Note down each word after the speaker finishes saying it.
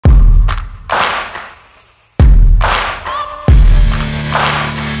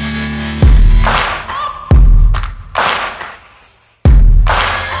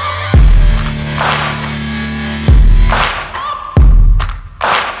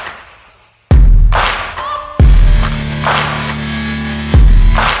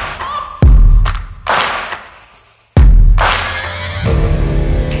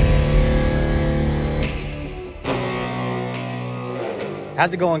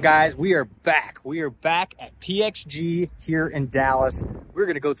How's it going, guys? We are back. We are back at PXG here in Dallas. We're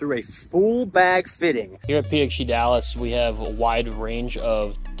going to go through a full bag fitting. Here at PXG Dallas, we have a wide range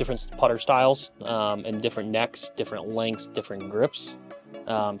of different putter styles and different necks, different lengths, different grips.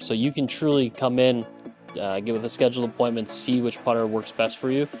 So you can truly come in, get with a scheduled appointment, see which putter works best for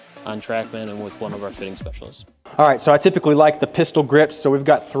you on TrackMan and with one of our fitting specialists. All right, so I typically like the pistol grips. So we've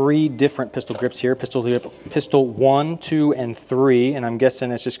got 3 different pistol grips here. Pistol 1, 2, and 3. And I'm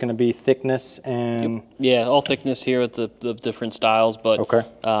guessing it's just going to be thickness and... Yep. Yeah, all thickness here with the different styles. But okay.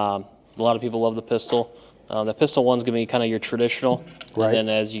 A lot of people love the pistol. The pistol one's going to be kind of your traditional. Right. And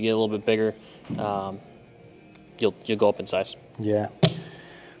then as you get a little bit bigger, you'll go up in size. Yeah.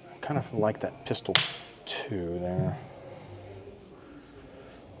 I kind of like that pistol 2 there.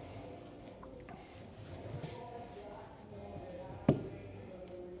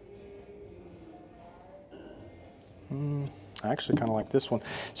 I actually kind of like this one.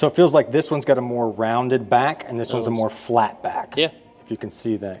 So it feels like this one's got a more rounded back and this one's a more flat back. Yeah. If you can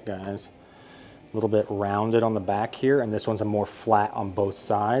see that, guys. A little bit rounded on the back here, and this one's a more flat on both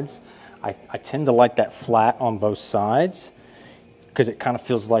sides. I tend to like that flat on both sides because it kind of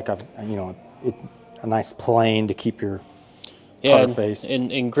feels like a nice plane to keep your putter face.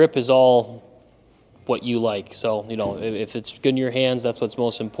 And grip is all what you like. So, if it's good in your hands, that's what's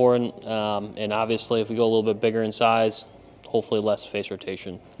most important. And obviously, if we go a little bit bigger in size, hopefully less face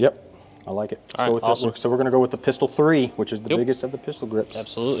rotation. Yep, I like it. Let's go with awesome. this. So we're going to go with the Pistol 3, which is the biggest of the pistol grips.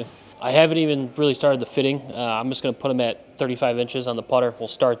 Absolutely. I haven't even really started the fitting. I'm just going to put them at 35 inches on the putter. We'll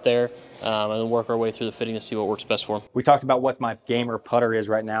start there and then work our way through the fitting to see what works best for them. We talked about what my gamer putter is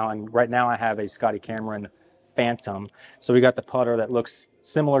right now, and right now I have a Scotty Cameron Phantom. So we got the putter that looks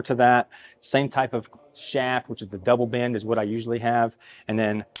similar to that, same type of shaft, which is the double bend is what I usually have, and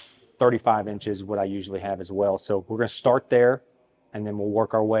then 35 inches is what I usually have as well. So we're going to start there, and then we'll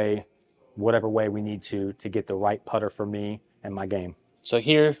work our way whatever way we need to get the right putter for me and my game. So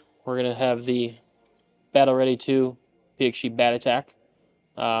here we're going to have the Battle Ready 2 PXG Bat Attack,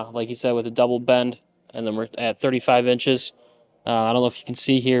 like you said, with a double bend, and then we're at 35 inches. I don't know if you can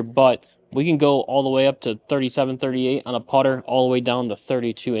see here, but we can go all the way up to 37, 38 on a putter, all the way down to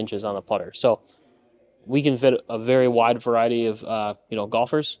 32 inches on a putter. So we can fit a very wide variety of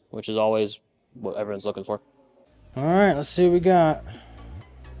golfers, which is always what everyone's looking for. All right, let's see what we got.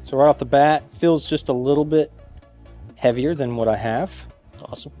 So right off the bat, feels just a little bit heavier than what I have.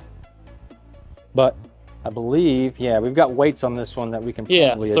 Awesome. But I believe, yeah, we've got weights on this one that we can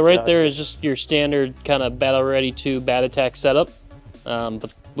probably so right there is just your standard kind of Battle Ready 2 Bat Attack setup,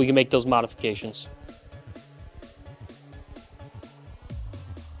 but we can make those modifications.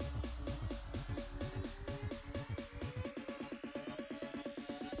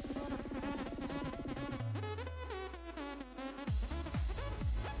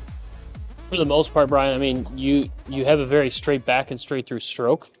 For the most part, Brian, I mean, you have a very straight back and straight through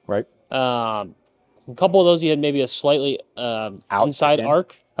stroke. Right. A couple of those you had maybe a slightly inside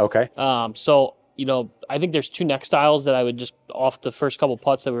arc. Okay. So, I think there's 2 neck styles that I would just, off the first couple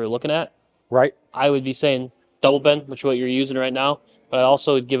putts that we were looking at. Right. I would be saying double bend, which is what you're using right now, but I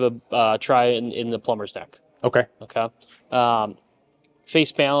also would give a try in the plumber's neck. Okay. Okay.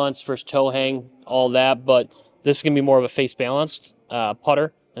 Face balance versus toe hang, all that, but this is going to be more of a face balanced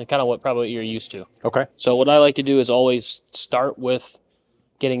putter. And kind of what you're used to. Okay. So what I like to do is always start with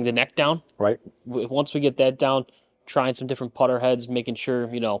getting the neck down. Right. Once we get that down, trying some different putter heads, making sure,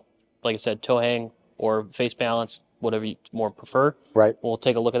 like I said, toe hang or face balance, whatever you more prefer. Right. We'll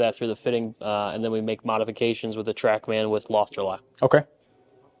take a look at that through the fitting, and then we make modifications with the TrackMan with loft or lock. Okay.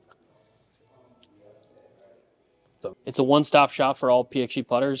 So it's a one-stop shop for all PXG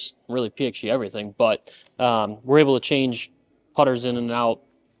putters, really PXG everything, but we're able to change putters in and out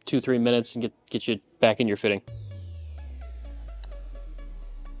 2-3 minutes and get you back in your fitting.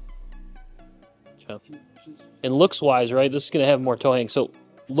 Okay. And looks wise, right? This is going to have more toe hang. So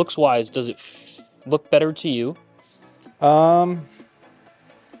looks wise, does it look better to you? To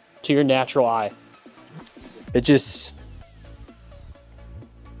your natural eye? It just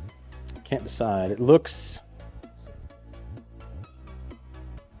can't decide. It looks,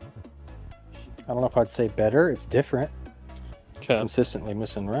 I don't know if I'd say better. It's different. Okay. Consistently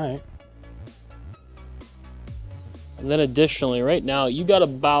missing right. And then additionally, right now, you got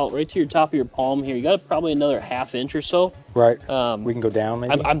about right to your top of your palm here, you got probably another ½ inch or so. Right. We can go down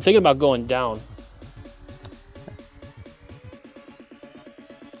maybe? I'm thinking about going down.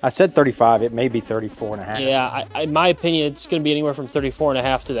 I said 35. It may be 34.5. Yeah, in my opinion, it's going to be anywhere from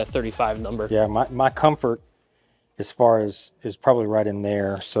 34.5 to that 35 number. Yeah, my comfort as far as is probably right in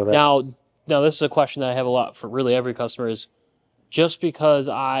there. So that's... Now this is a question that I have a lot for really every customer is, just because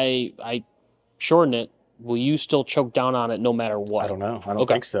I shorten it, will you still choke down on it no matter what? I don't know. I don't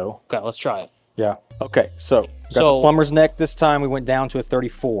think so. Okay, let's try it. Yeah. Okay, so got the plumber's neck this time. We went down to a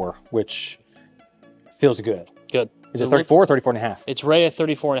 34, which feels good. Good. Is it 34 or 34 and a half? It's right at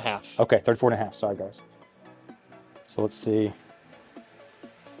 34 and a half. Okay, 34 and a half. Sorry, guys. So let's see.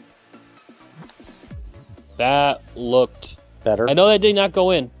 That looked better. I know that did not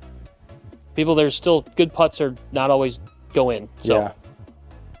go in. People, there's still good putts are not always go in. So. Yeah.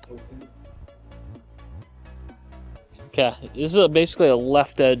 Okay, this is basically a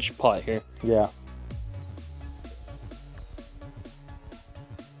left edge putt here. Yeah.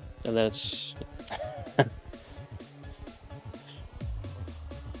 And then it's... a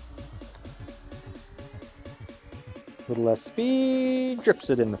little less speed, drips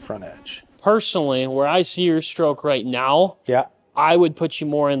it in the front edge. Personally, where I see your stroke right now, yeah, I would put you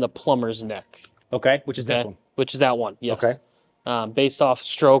more in the plumber's neck. Okay, which is this one? Which is that one, yes. Okay. Based off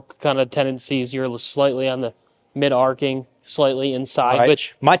stroke kind of tendencies, you're slightly on the mid-arcing, slightly inside, right.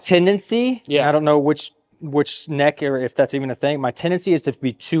 which... My tendency, yeah. I don't know which neck or if that's even a thing, my tendency is to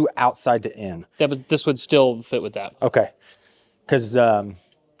be too outside to in. Yeah, but this would still fit with that. Okay. Because the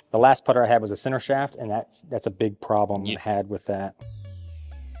last putter I had was a center shaft, and that's a big problem I had with that.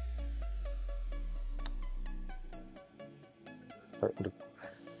 Starting to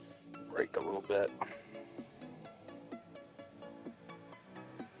break a little bit.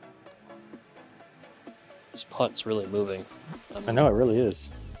 This putt's really moving. I know, it really is.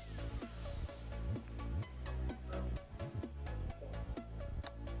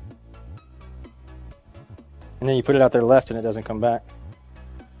 And then you put it out there left and it doesn't come back.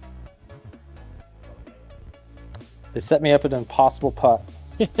 They set me up an impossible putt.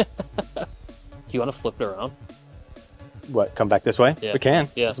 Do you want to flip it around? What, come back this way? Yeah. We can.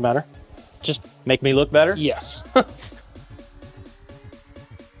 Yeah. Doesn't matter. Just make me look better? Yes.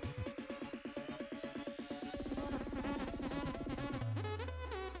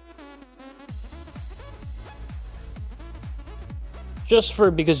 Just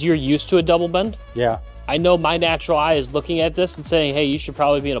because you're used to a double bend. Yeah. I know my natural eye is looking at this and saying, hey, you should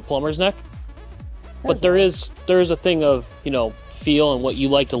probably be in a plumber's neck. But there is a thing of, you know, feel and what you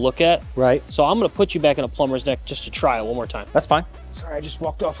like to look at. Right. So I'm going to put you back in a plumber's neck just to try it one more time. That's fine. Sorry, I just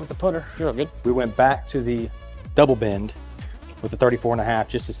walked off with the putter. You're all good. We went back to the double bend with the 34 and a half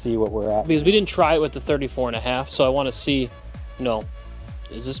just to see what we're at. Because we didn't try it with the 34 and a half, so I want to see, you know,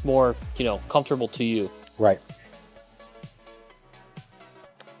 is this more, you know, comfortable to you? Right.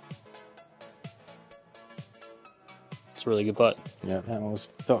 It's a really good putt. Yeah, that one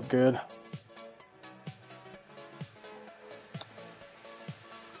felt good.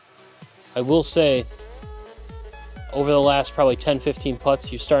 I will say, over the last probably 10, 15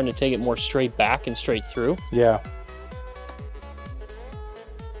 putts, you're starting to take it more straight back and straight through. Yeah.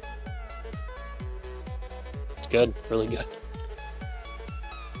 It's good, really good.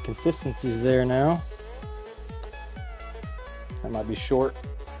 Consistency's there now. That might be short.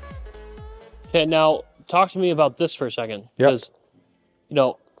 Okay, now talk to me about this for a second. Yep. Because, you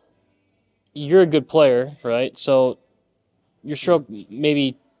know, you're a good player, right? So your stroke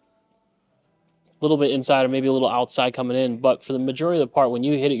maybe a little bit inside or maybe a little outside coming in, but for the majority of the part, when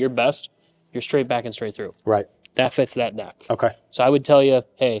you hit it your best, you're straight back and straight through. Right. That fits that neck. Okay. So I would tell you,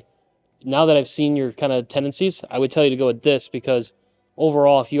 hey, now that I've seen your kind of tendencies, I would tell you to go with this because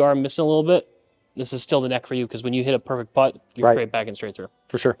overall, if you are missing a little bit, this is still the neck for you because when you hit a perfect putt, you're straight back and straight through.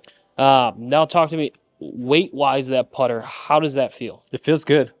 For sure. Now talk to me, weight-wise, that putter, how does that feel? It feels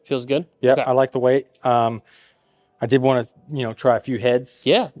good. Feels good? Yeah, Okay. I like the weight. I did want to, you know, try a few heads.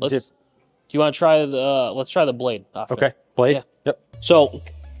 Yeah, do you want to try the, let's try the blade. Okay, blade? Yeah. Yep. So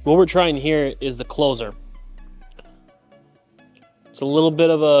what we're trying here is the closer. It's a little bit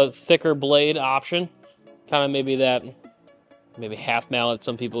of a thicker blade option, kind of maybe half mallet,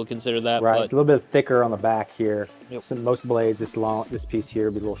 some people would consider that. Right, but it's a little bit thicker on the back here. Yep. Most blades, this piece here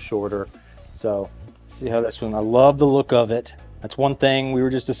will be a little shorter. So let's see how this one, I love the look of it. That's one thing we were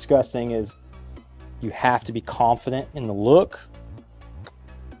just discussing is you have to be confident in the look.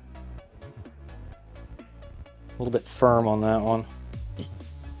 A little bit firm on that one.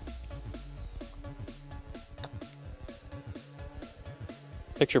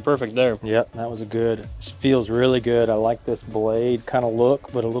 picture perfect there. Yep, that was a good, this feels really good. I like this blade kind of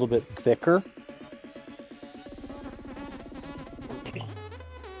look, but a little bit thicker.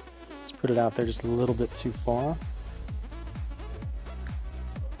 Let's put it out there just a little bit too far.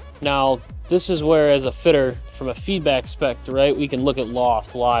 Now, this is where, as a fitter, from a feedback spectrum, right, we can look at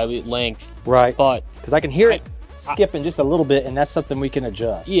loft, lie, length. Right. But because I can hear it skipping just a little bit, and that's something we can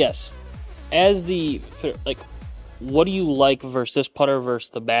adjust. yes, as the like, what do you like versus this putter versus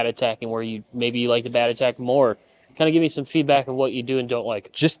the bat attack, and where you like the bat attack more? Kind of give me some feedback of what you do and don't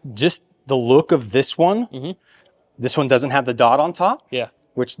like. Just the look of this one. Mm-hmm. This one doesn't have the dot on top. Yeah.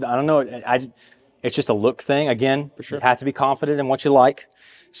 Which I don't know. It's just a look thing. Again, for sure. You have to be confident in what you like.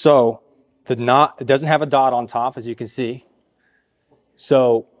 So it doesn't have a dot on top, as you can see.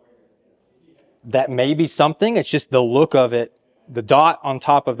 So that may be something. It's just the look of it. The dot on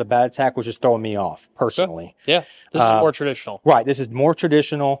top of the bat attack was just throwing me off personally. Okay. Yeah, this is more traditional. Right, this is more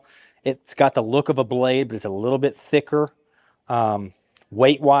traditional. It's got the look of a blade, but it's a little bit thicker.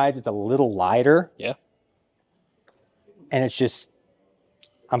 Weight-wise, it's a little lighter. Yeah. And it's just,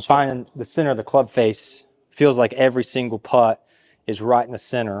 I'm finding the center of the club face feels like every single putt is right in the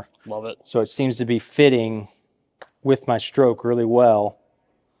center. Love it. So it seems to be fitting with my stroke really well.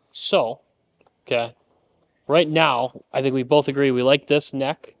 So, okay. Right now, I think we both agree we like this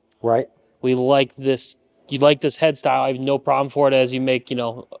neck. Right. We like this. You like this head style. I have no problem for it as you make,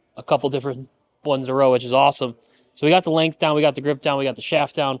 a couple different ones in a row, which is awesome. So we got the length down, we got the grip down, we got the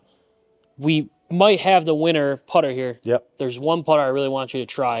shaft down. We might have the winner putter here. Yep. There's one putter I really want you to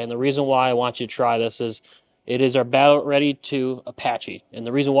try, and the reason why I want you to try this is it is our Battle Ready 2 Apache. And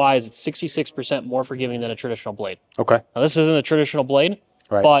the reason why is it's 66% more forgiving than a traditional blade. Okay. Now, this isn't a traditional blade,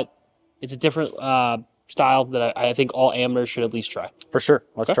 right, but it's a different style that I think all amateurs should at least try. For sure.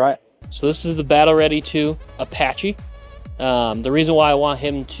 Let's try it. So this is the Battle Ready 2 Apache. The reason why I want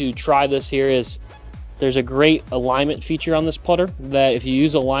him to try this here is there's a great alignment feature on this putter that if you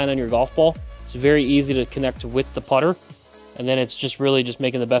use a line on your golf ball, it's very easy to connect with the putter. And then it's just really just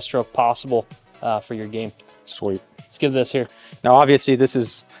making the best stroke possible for your game. Sweet. Let's give this here. Now, obviously, this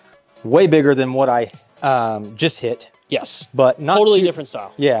is way bigger than what I just hit. Yes. But not totally different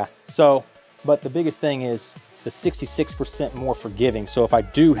style. Yeah. So, but the biggest thing is the 66% more forgiving. So if I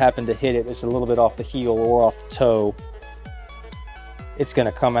do happen to hit it, it's a little bit off the heel or off the toe, it's going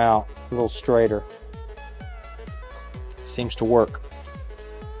to come out a little straighter. It seems to work.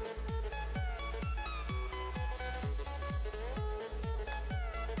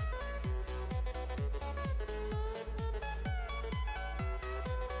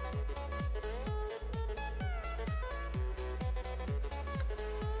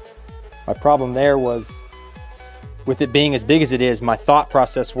 My problem there was, with it being as big as it is, my thought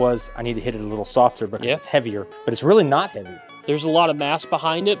process was I need to hit it a little softer because it's heavier, but it's really not heavy. There's a lot of mass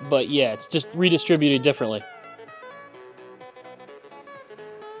behind it, but yeah, it's just redistributed differently.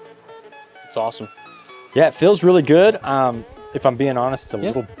 It's awesome. Yeah, it feels really good. If I'm being honest, it's a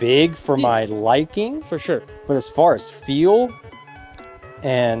little big for my liking. For sure. But as far as feel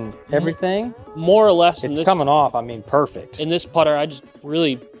and everything, more or less, it's coming off, I mean, perfect. In this putter, I just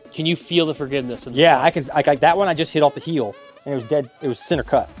really, can you feel the forgiveness? In yeah, I can. That one I just hit off the heel, and it was dead. It was center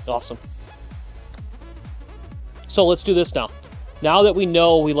cut. Awesome. So let's do this now. Now that we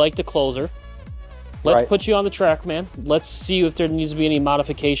know we like the closer, let's put you on the track, man. Let's see if there needs to be any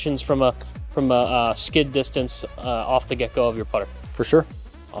modifications from a skid distance off the get-go of your putter. For sure.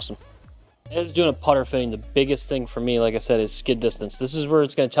 Awesome. As doing a putter fitting, the biggest thing for me, like I said, is skid distance. This is where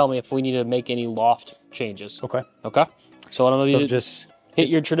it's going to tell me if we need to make any loft changes. Okay. Okay. So what I'm going to do, just hit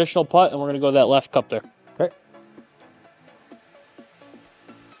your traditional putt, and we're going to go to that left cup there. Okay.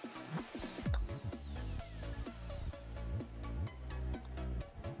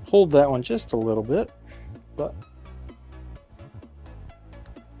 Hold that one just a little bit, but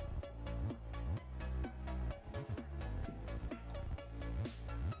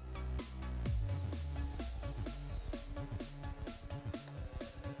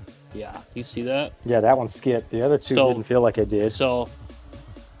yeah, you see that? Yeah, that one skipped. The other two didn't feel like it did. So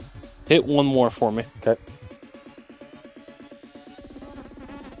hit one more for me. Okay.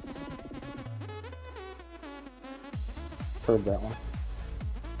 Heard that one.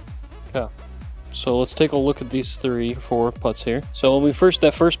 Okay. So let's take a look at these 4 putts here. So when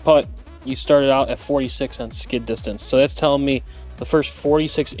that first putt, you started out at 46 on skid distance. So that's telling me the first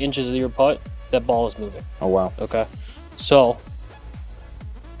 46 inches of your putt, that ball is moving. Oh, wow. Okay. So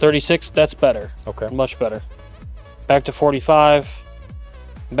 36, that's better. Okay. Much better. Back to 45,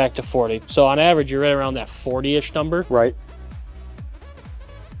 back to 40. So on average, you're right around that 40-ish number. Right.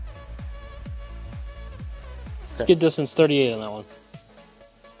 Okay. Skid distance 38 on that one.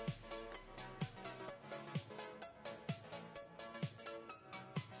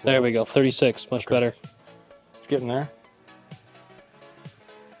 There we go, 36, much better. It's getting there.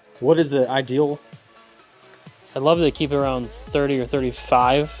 What is the ideal? I'd love to keep it around 30 or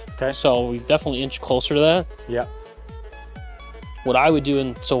 35. Okay. So we definitely inch closer to that. Yeah. What I would do,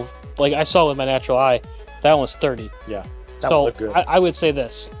 and so like I saw with my natural eye, that one was 30. Yeah. That so would look good. I would say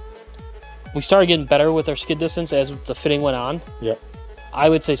this. we started getting better with our skid distance as the fitting went on. Yep. I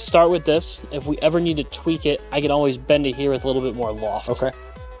would say start with this. If we ever need to tweak it, I can always bend it here with a little bit more loft. Okay.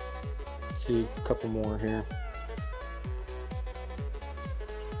 Let's see a couple more here.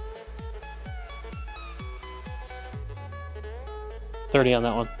 .30 on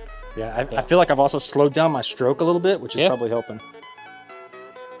that one. Yeah, I feel like I've also slowed down my stroke a little bit, which is probably helping.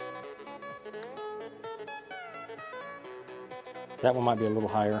 That one might be a little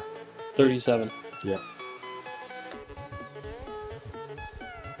higher. 37. Yeah.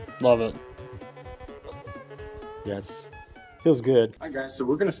 Love it. Yeah, feels good. All right, guys, so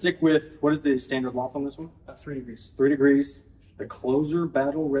we're going to stick with, what is the standard loft on this one? 3 degrees. 3 degrees. The Closer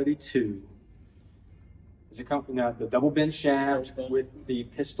Battle Ready 2. Does it come now the double bend shaft with the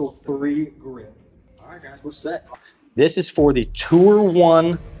Pistol 3 grip? All right, guys, we're set. This is for the Tour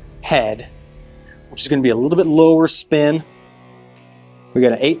 1 head, which is going to be a little bit lower spin. We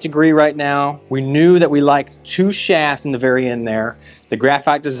got an 8 degree right now. We knew that we liked 2 shafts in the very end there. The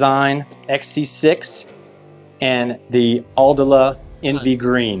Graphite Design XC6 and the Aldila NV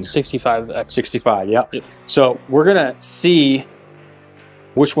Green. 65X. 65, yep. So we're gonna see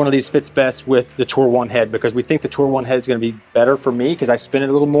which one of these fits best with the Tour 1 head, because we think the Tour 1 head is gonna be better for me because I spin it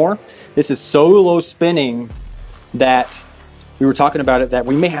a little more. This is so low spinning that we were talking about it that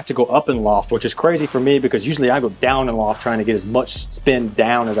we may have to go up in loft, which is crazy for me because usually I go down in loft trying to get as much spin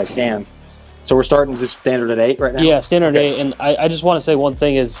down as I can. So we're starting just standard at 8 right now? Yeah, standard 8. And I just want to say one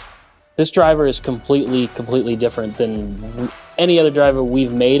thing is this driver is completely different than any other driver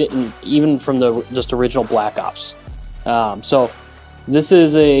we've made, and even from the just original Black Ops. So this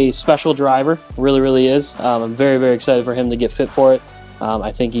is a special driver, really is. I'm very excited for him to get fit for it.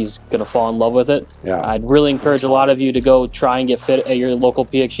 I think he's going to fall in love with it. Yeah. I'd really encourage a lot of you to go try and get fit at your local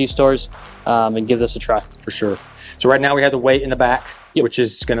PXG stores and give this a try. For sure. So right now we have the weight in the back, which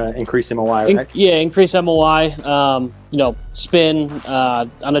is going to increase MOI, right? Yeah, increase MOI. You know, spin.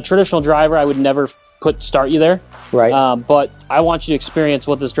 On a traditional driver, I would never start you there. Right. But I want you to experience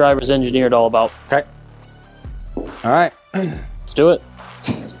what this driver's engineered all about. Okay. All right. Let's do it.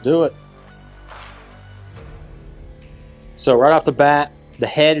 Let's do it. So right off the bat, the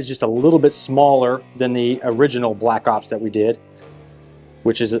head is just a little bit smaller than the original Black Ops that we did,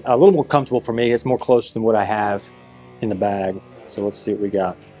 which is a little more comfortable for me. It's more close than what I have in the bag. So let's see what we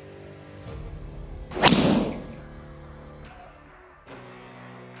got.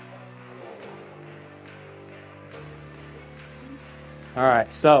 All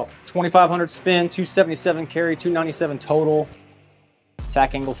right, so 2,500 spin, 277 carry, 297 total.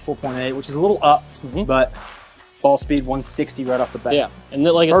 Tack angle 4.8, which is a little up, but ball speed 160 right off the bat. Yeah, and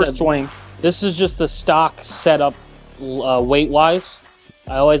like I said, swing. This is just a stock setup weight-wise.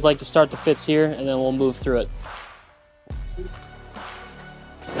 I always like to start the fits here, and then we'll move through it.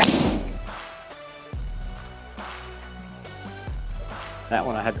 That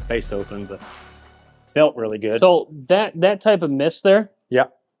one I had the face open, but felt really good. So that type of miss there. Yeah.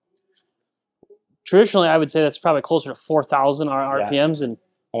 Traditionally, I would say that's probably closer to 4,000 RPMs, and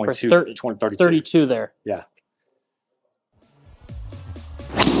only 32 there. Yeah.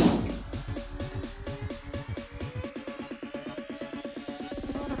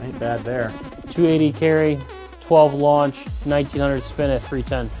 Ain't bad there. 280 carry, 12 launch, 1900 spin at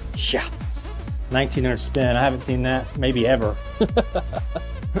 310. Yeah. 1900 spin. I haven't seen that maybe ever.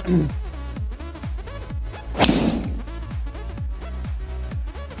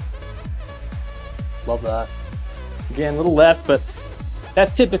 Love that. Again, a little left, but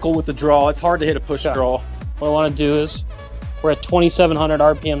that's typical with the draw. It's hard to hit a push draw. What I want to do is, we're at 2,700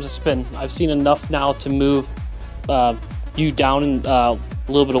 RPMs a spin. I've seen enough now to move you down in a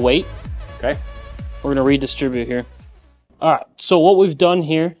little bit of weight. Okay. We're going to redistribute here. All right, so what we've done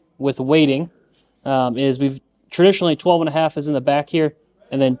here with weighting is we've traditionally 12.5 is in the back here,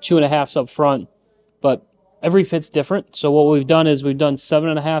 and then 2.5's up front, but every fit's different. So what we've done is we've done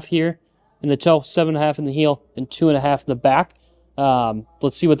 7.5 here in the toe, 7.5 in the heel, and 2.5 in the back.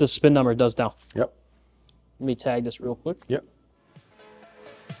 Let's see what this spin number does now. Yep. Let me tag this real quick. Yep.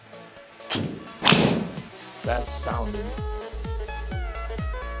 That's sounding.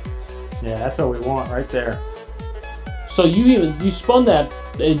 Yeah, that's what we want right there. So you spun that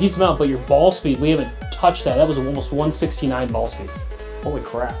a decent amount, but your ball speed, we haven't touched that. That was almost 169 ball speed. Holy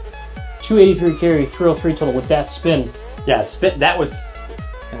crap. 283 carry, 303 total with that spin. Yeah, spin, that was,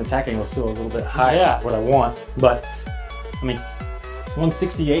 and the tack angle was still a little bit high. Yeah. What I want, but I mean,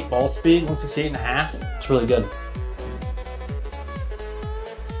 168 ball speed, 168 and a half. It's really good.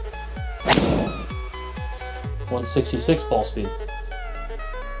 .166 ball speed.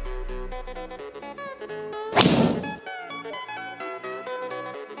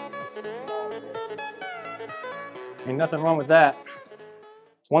 nothing wrong with that.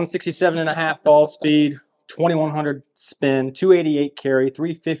 167.5 ball speed, 2100 spin, 288 carry,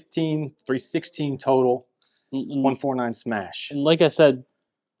 315, 316 total, 149 smash. And like I said,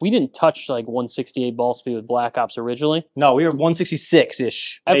 we didn't touch like 168 ball speed with Black Ops originally. No, we were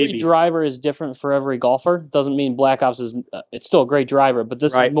 166-ish. Every driver is different for every golfer. Doesn't mean Black Ops is, it's still a great driver, but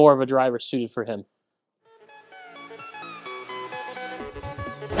this is more of a driver suited for him.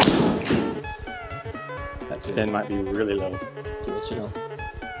 That spin might be really low. Yes, you know.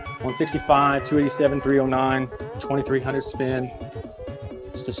 165, 287, 309, 2300 spin.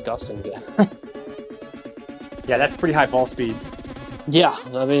 It's disgusting. Yeah, that's pretty high ball speed. Yeah,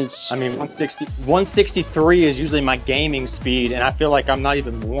 I mean, it's... 163 is usually my gaming speed, and I feel like I'm not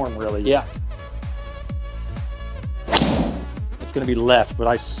even warm, really. Yeah. It's going to be left, but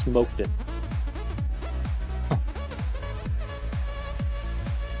I smoked it.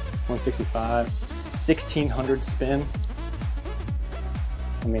 165, 1600 spin.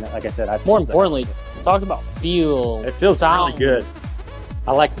 I mean, like I said, more importantly, talk about feel. It feels really good.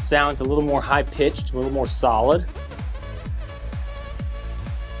 I like the sound. It's a little more high-pitched, a little more solid.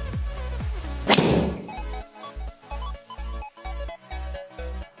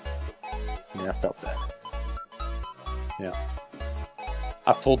 Yeah, I felt that. Yeah.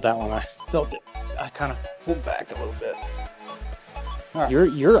 I pulled that one. I felt it. I kind of pulled back a little bit. All right.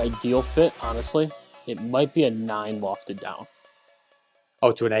 Your ideal fit, honestly, it might be a 9 lofted down.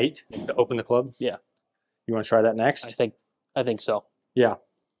 Oh, to an 8 to open the club? Yeah. You want to try that next? I think so. Yeah.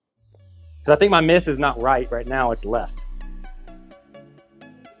 Because I think my miss is not right now. It's left.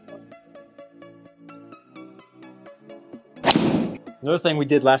 Another thing we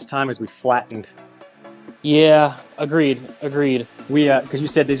did last time is we flattened. Yeah, agreed. We because you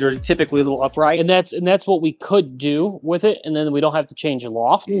said these are typically a little upright, and that's what we could do with it, and then we don't have to change the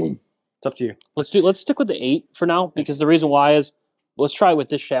loft. It's up to you. Let's stick with the 8 for now, because the reason why is let's try with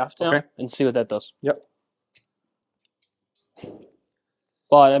this shaft now and see what that does. Yep.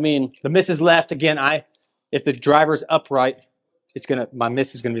 But I mean, the miss is left again. If the driver's upright, my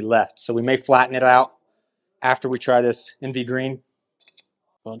miss is gonna be left. So we may flatten it out after we try this NV green.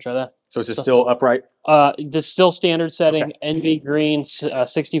 Want to try that? So is it still upright? This still standard setting. Okay. NV green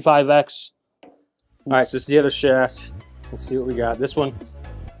 65X. All right, so this is the other shaft. Let's see what we got. This one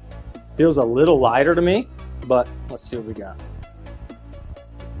feels a little lighter to me, but let's see what we got.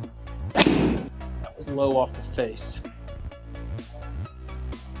 That was low off the face.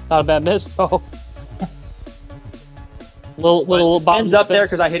 Not a bad miss though. little spins up there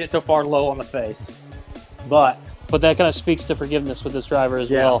because I hit it so far low on the face, but that kind of speaks to forgiveness with this driver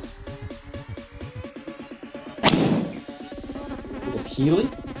as well. Little Healy.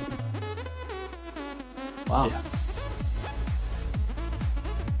 Wow. Yeah.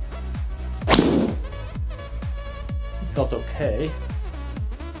 Felt okay.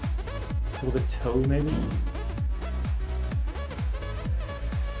 A little bit toey maybe.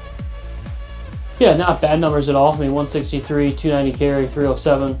 Yeah, not bad numbers at all. I mean, 163, 290 carry,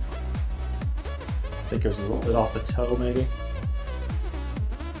 307. I think it was a little bit off the toe, maybe.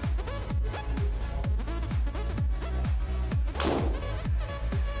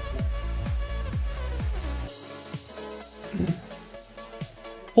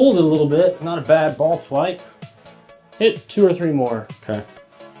 Pulled it a little bit. Not a bad ball flight. Hit 2 or 3 more. Okay.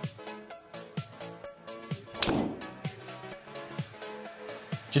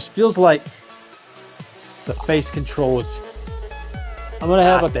 Just feels like the face control is. I'm gonna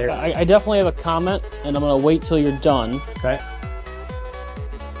have I definitely have a comment, and I'm gonna wait till you're done. Okay.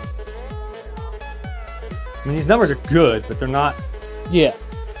 I mean, these numbers are good, but they're not. Yeah.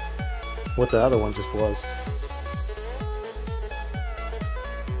 What the other one just was.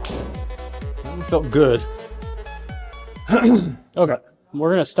 That one felt good. Okay.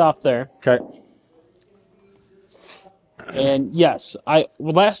 We're gonna stop there. Okay. And yes,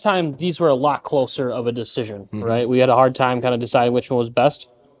 last time these were a lot closer of a decision, right? We had a hard time kind of deciding which one was best.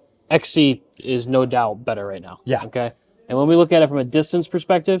 XC is no doubt better right now. Yeah. Okay. And when we look at it from a distance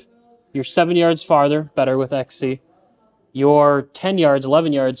perspective, you're 7 yards farther, better with XC. You're 10 yards,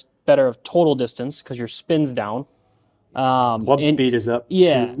 11 yards better of total distance because your spin's down. Club speed is up.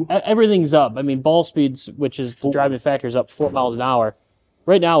 Yeah, everything's up. I mean, ball speeds, which is the driving factor, is up 4 miles an hour.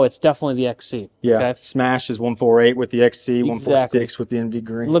 Right now, it's definitely the XC. Yeah, okay? Smash is 148 with the XC, 146 with the NV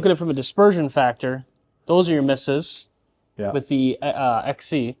green. Looking at it from a dispersion factor, those are your misses with the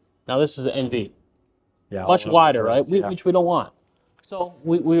XC. Now this is the NV. Yeah, much wider, right? Which we don't want. So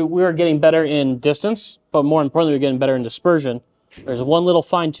we are getting better in distance, but more importantly, we're getting better in dispersion. There's one little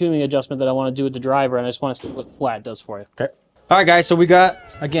fine-tuning adjustment that I want to do with the driver, and I just want to see what flat does for you. Okay. All right, guys, so we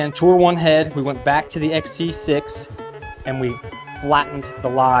got, again, Tour 1 head. We went back to the XC6. and we flattened the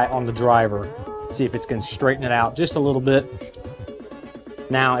lie on the driver. See if it's going to straighten it out just a little bit.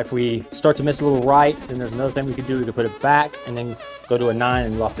 Now, if we start to miss a little right, then there's another thing we could do. We could put it back and then go to a 9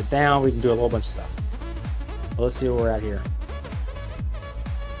 and loft it down. We can do a whole bunch of stuff. Well, let's see where we're at here.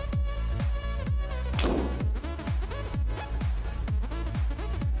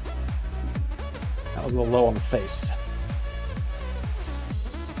 That was a little low on the face.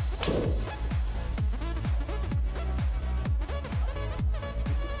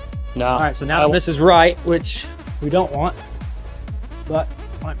 No. All right, so now this is right, which we don't want, but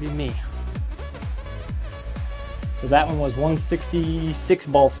might be me. So that one was 166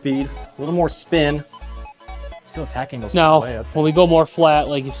 ball speed, a little more spin. Still attacking those now, way up. when we go more flat,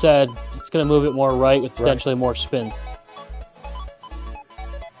 like you said, it's going to move it more right with potentially more spin.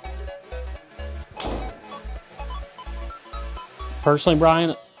 Personally,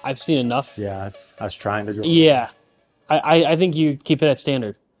 Brian, I've seen enough. Yeah, I was trying to draw. Yeah. I think you keep it at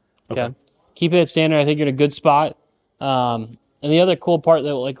standard. Okay. Keep it at standard. I think you're in a good spot. And the other cool part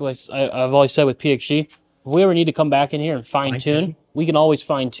that, like I've always said with PXG, if we ever need to come back in here and fine tune, we can always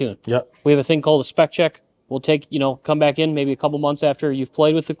fine tune. Yep. We have a thing called a spec check. We'll take, come back in maybe a couple months after you've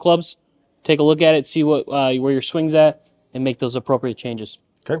played with the clubs, take a look at it, see what where your swing's at, and make those appropriate changes.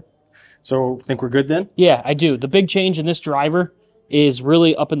 Okay. So think we're good then? Yeah, I do. The big change in this driver is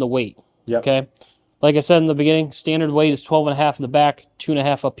really up in the weight. Yep. Okay. Like I said in the beginning, standard weight is 12.5 in the back,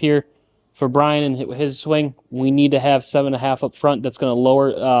 2.5 up here. For Brian and his swing, we need to have 7.5 up front. That's going to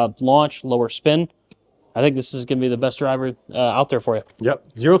lower launch, lower spin. I think this is going to be the best driver out there for you.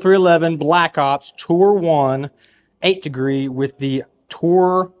 Yep. 0311 Black Ops Tour 1 8 degree with the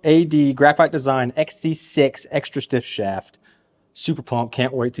Tour AD Graphite Design XC6 extra stiff shaft. Super pumped.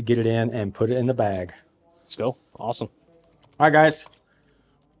 Can't wait to get it in and put it in the bag. Let's go. Awesome. All right, guys.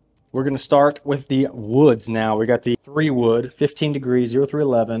 We're going to start with the woods now. We got the 3 wood, 15 degrees,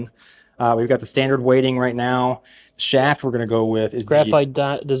 0311. We've got the standard weighting right now. Shaft we're going to go with is Graphite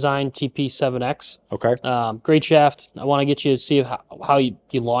Design TP7X. Okay. Great shaft. I want to get you to see how you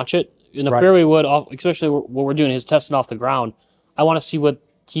launch it. In a fairway wood, especially what we're doing is testing off the ground. I want to see what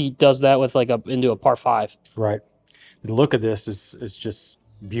he does that with into a par 5. Right. The look of this is just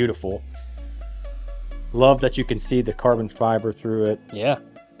beautiful. Love that you can see the carbon fiber through it. Yeah.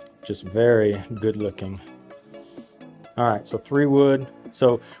 Just very good looking. All right, so 3 wood.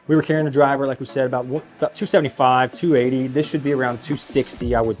 So we were carrying the driver, like we said, about 275, 280. This should be around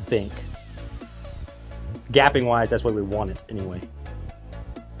 260, I would think. Gapping wise, that's what we want it anyway.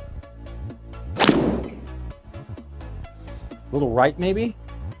 A little right, maybe?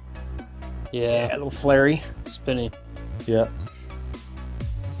 Yeah. A little flary. Spinny. Yeah.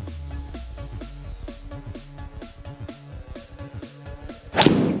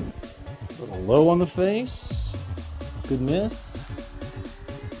 A little low on the face. Good miss.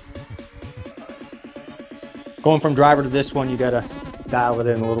 Going from driver to this one, you gotta dial it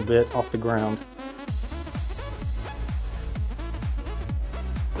in a little bit off the ground.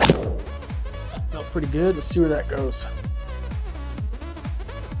 Felt pretty good. Let's see where that goes.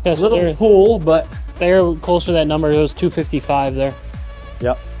 Yeah, A little pull, but they're closer to that number. It was 255 there.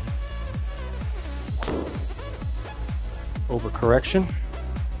 yep. Overcorrection.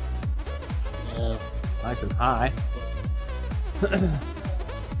 Yeah. Nice and high.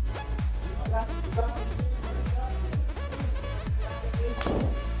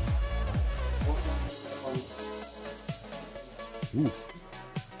 Oof.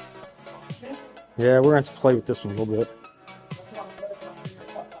 Yeah, we're going to have to play with this one a little bit.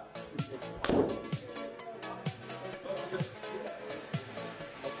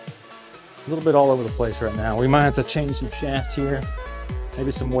 A little bit all over the place right now. We might have to change some shaft here,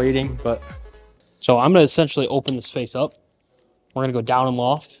 maybe some weighting, but... So I'm going to essentially open this face up. We're going to go down and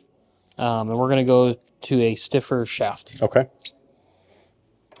loft, and we're going to go to a stiffer shaft. Okay.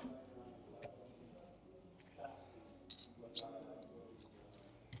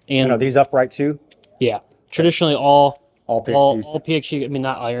 And are these upright too? yeah, traditionally all PXGs. all PXG, I mean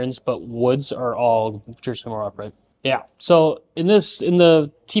not irons, but woods are all traditionally more upright. Yeah. So in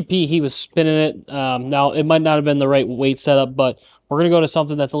the TP, he was spinning it. Now it might not have been the right weight setup, but we're gonna go to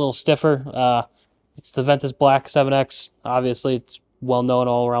something that's a little stiffer. It's the Ventus Black 7X. Obviously, it's well known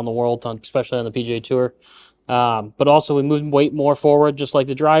all around the world, especially on the PGA Tour. But also we moved weight more forward, just like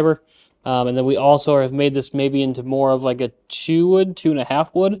the driver. And then we also have made this maybe into more of like a 2 wood, 2.5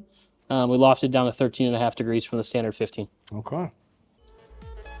 wood. We lofted down to 13.5 degrees from the standard 15. Okay.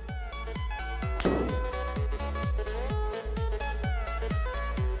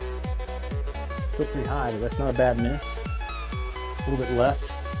 Still pretty high, but that's not a bad miss. A little bit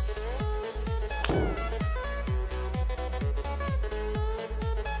left.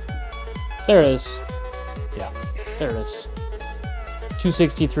 There it is. Yeah. There it is.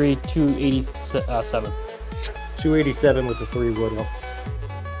 263, 287. 287 with the 3 wood on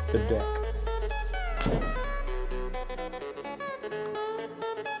the deck.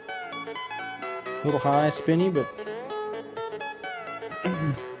 A little high, spinny, but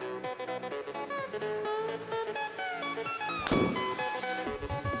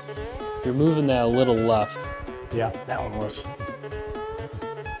You're moving that a little left. yeah, that one was.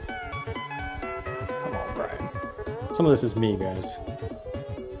 Come on, Brian. Some of this is me, guys.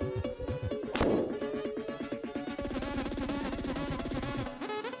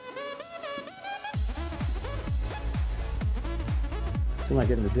 Seemed like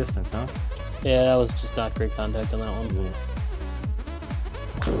getting the distance, huh? Yeah, that was just not great contact on that one.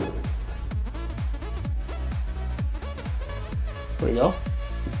 There we go.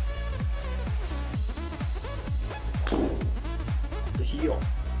 The heel.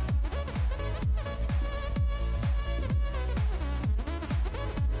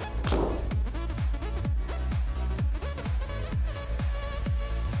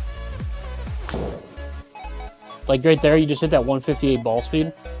 Like right there, you just hit that 158 ball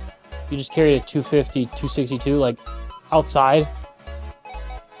speed. You just carried a 250, 262. Like outside,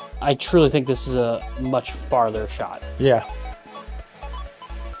 I truly think this is a much farther shot. Yeah.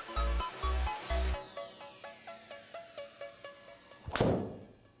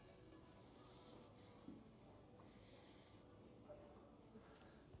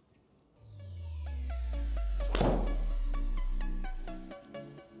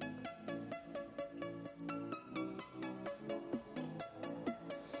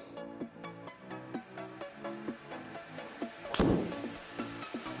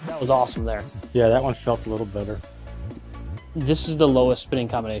 That was awesome there. Yeah, that one felt a little better. This is the lowest spinning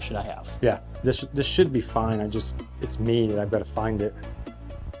combination I have. Yeah, this should be fine. It's me that I've got to find it.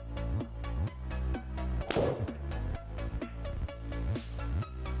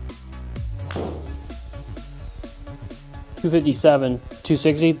 $257,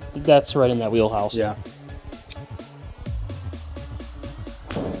 $260. That's right in that wheelhouse. Yeah.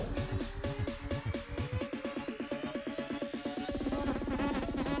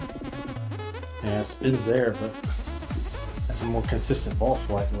 Yeah, it spins there, but that's a more consistent ball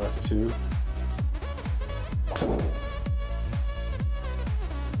flight than the last two.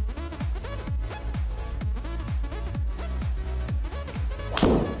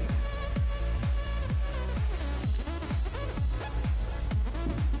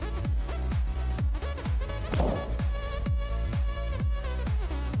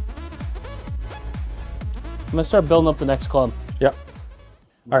 I'm gonna start building up the next club. Yep.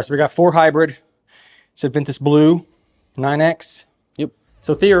 All right, so we got 4 hybrid. It's Ventus Blue, 9X. Yep.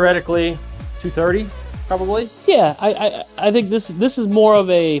 So theoretically, 230, probably. Yeah, I think this is more of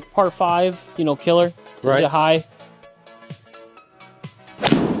a part 5, you know, killer. Right. Get a high.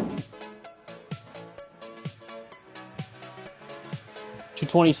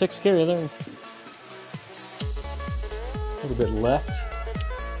 $226 carry there. A little bit left.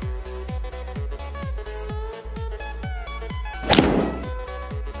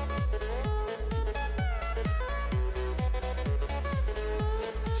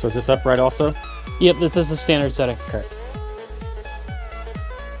 So is this upright also? Yep, this is the standard setting. Okay.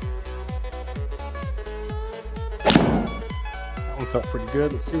 That one felt pretty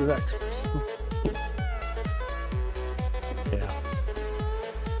good. Let's see where that goes. Yeah.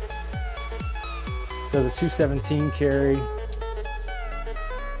 So the 217 carry.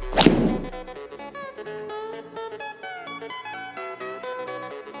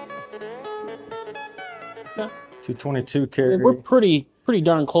 Yeah. 222 carry. We're pretty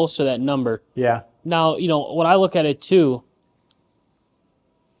darn close to that number. Yeah. Now, you know, when I look at it too,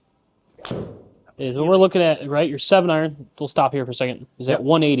 is when we're looking at, right, your 7-iron, we'll stop here for a second, is at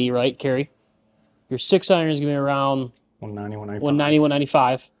 180, right, carry? Your 6-iron is going to be around 190, 195. 190,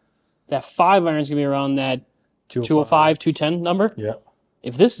 195. That 5-iron is going to be around that 205, 210 number. Yeah.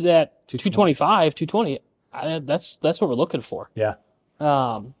 If this is at 225, 220, that's what we're looking for. Yeah.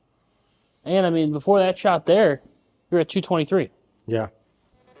 And I mean, before that shot there, you're at 223. Yeah.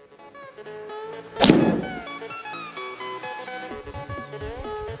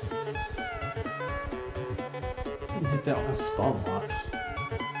 Hit that one spun a lot.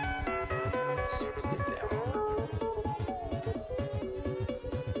 So hit that one.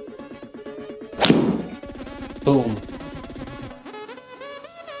 Boom.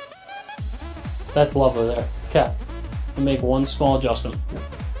 That's lovely there. Okay. I'll make one small adjustment.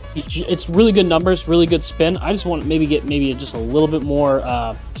 It's really good numbers, really good spin. I just want to maybe get just a little bit more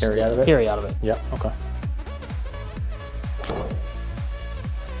Carry out of it? Carry out of it. Yeah, okay.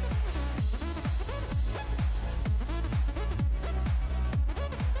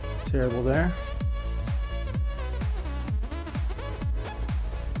 Terrible there.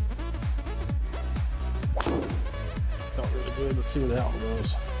 Felt really good. Let's see where that one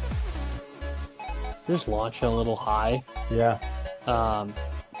goes. Just launching a little high. Yeah.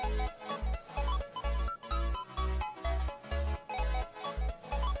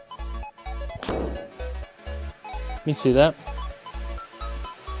 You see that?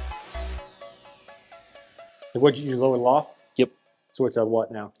 So what'd you lower loft? Yep. So it's a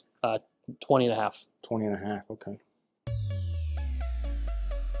what now? 20 and a half. 20 and a half, okay.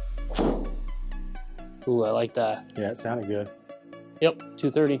 Ooh, I like that. Yeah, it sounded good. Yep,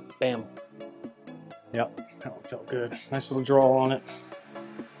 230. Bam. Yep, that one felt good. Nice little draw on it.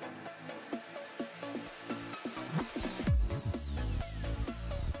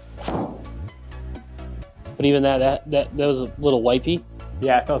 But even that was a little wipey.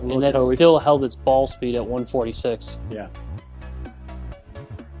 Yeah, it felt a little And that toey. still held its ball speed at 146. Yeah.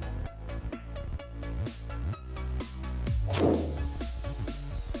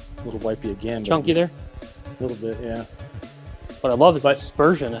 A little wipey again. Chunky there. A little bit, yeah. But I love its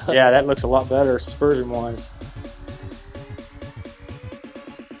dispersion. Yeah, that looks a lot better dispersion-wise.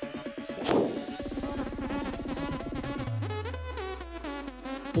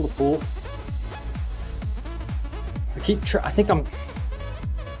 Little pool. I think I'm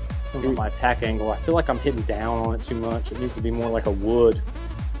on my attack angle. I feel like I'm hitting down on it too much. It needs to be more like a wood.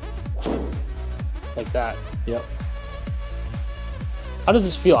 Like that. Yep. How does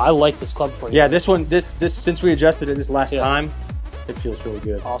this feel? I like this club for you. Yeah, this one, this since we adjusted it this last time, it feels really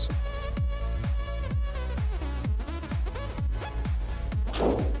good. Awesome.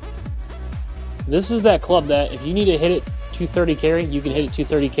 This is that club that if you need to hit it 230 carry, you can hit it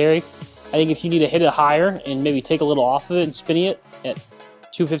 230 carry. I think if you need to hit it higher and maybe take a little off of it and spinning it at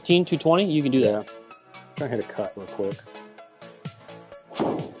 215, 220, you can do that. Yeah. Try and hit a cut real quick.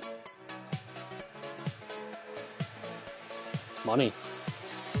 It's money.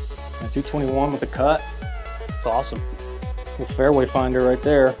 221 with a cut. It's awesome. Little fairway finder right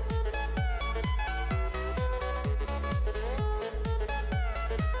there.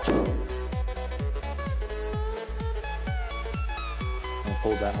 I'll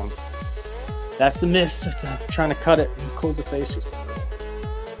hold that one. That's the miss. Just trying to cut it and close the face just a little.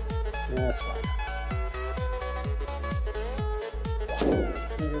 Yeah, that's fine.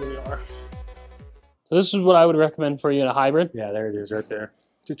 Here we are. So this is what I would recommend for you in a hybrid. Yeah, there it is right there.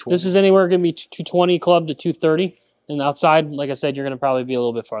 220. This is anywhere going to be 220 club to 230. And outside, like I said, you're going to probably be a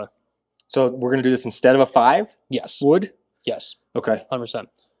little bit farther. So we're going to do this instead of a 5? Yes. Wood? Yes. Okay. 100%.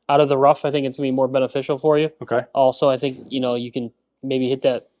 Out of the rough, I think it's going to be more beneficial for you. Okay. Also, I think, you can maybe hit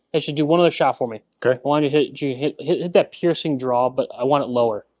that. I should do one other shot for me. Okay. I want you to hit that piercing draw, but I want it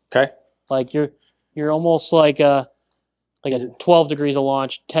lower. Okay. Like you're almost like a 12 degrees of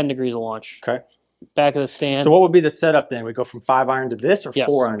launch, 10 degrees of launch. Okay. Back of the stand. So what would be the setup then? We go from 5-iron to this or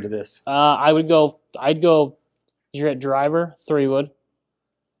 4-iron to this? I'd go, you're at driver, 3-wood,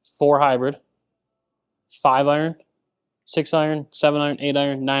 4 hybrid, 5-iron, 6-iron, 7-iron,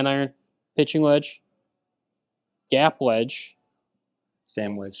 8-iron, 9-iron, pitching wedge, gap wedge,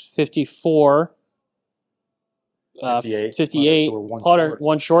 Sandwich. 54, 58, 58 so we're one putter, short.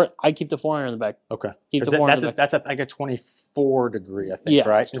 1 short. I keep the 4-iron in the back. Okay. Keep the 4-iron in the back. That's like a 24 degree, I think, Yeah,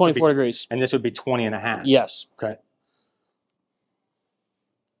 right? it's 24 degrees. And this would be 20 and a half. Yes. Okay.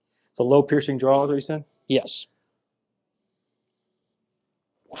 So low piercing draw, is what you said? Yes.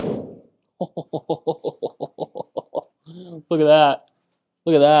 Look at that.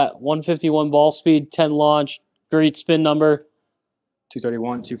 Look at that. 151 ball speed, 10 launch, great spin number.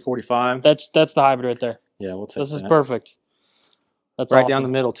 231, 245. That's the hybrid right there. Yeah, we'll take This that. is perfect. That's right awesome. down the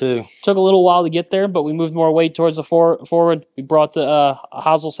middle, too. Took a little while to get there, but we moved more weight towards the forward. We brought the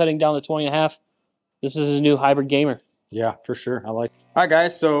hosel setting down to 20 and a half. This is his new hybrid gamer. Yeah, for sure. I like it. All right,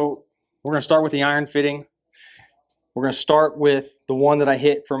 guys, so we're going to start with the iron fitting. We're going to start with the one that I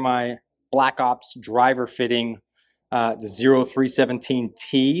hit for my Black Ops driver fitting, the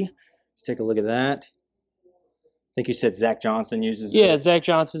 0317T. Let's take a look at that. I think you said Zach Johnson uses Yeah, this. Zach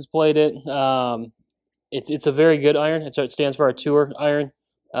Johnson's played it. It's a very good iron. It stands for our tour iron.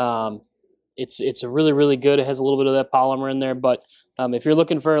 It's a really, really good. It has a little bit of that polymer in there, but if you're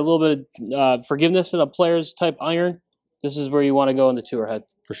looking for a little bit of forgiveness in a player's type iron, this is where you want to go in the tour head.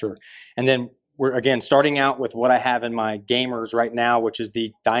 For sure. And then we're, again, starting out with what I have in my gamers right now, which is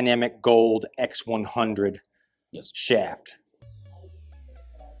the Dynamic Gold X100 shaft.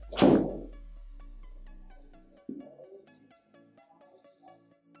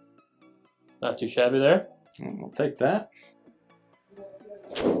 Not too shabby there. And we'll take that.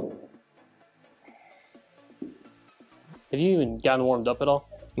 Have you even gotten warmed up at all?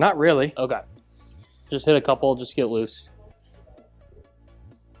 Not really. Okay. Just hit a couple, just get loose.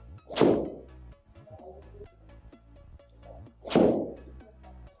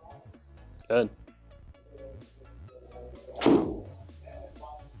 Good.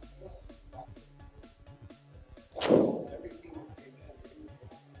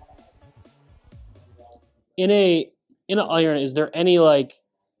 In an iron, is there any like,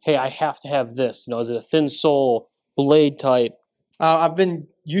 hey, I have to have this? You know, is it a thin sole, blade type? I've been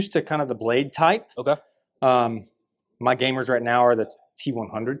used to kind of the blade type. Okay. My gamers right now are the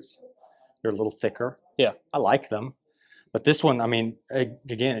T100s. They're a little thicker. Yeah. I like them. But this one, I mean,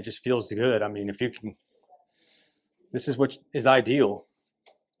 again, it just feels good. I mean, if you can, this is what is ideal.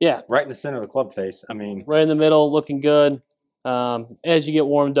 Yeah. Right in the center of the club face. I mean, right in the middle, looking good. As you get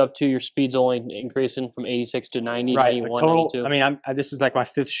warmed up too, your speed's only increasing from 86 to 90, right. 91, Total, 92. I mean, this is like my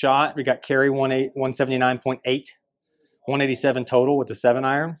 5th shot. We got carry 179.8, 187 total with the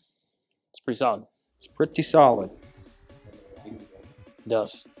 7-iron. It's pretty solid. It's pretty solid. It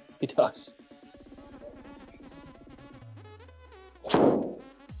does. It does. I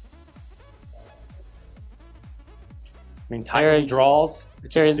mean, tight draws.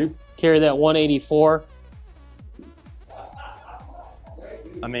 Carry that 184.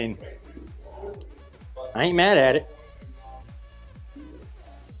 I mean, I ain't mad at it.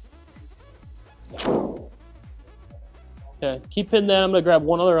 Okay, keep hitting that. I'm going to grab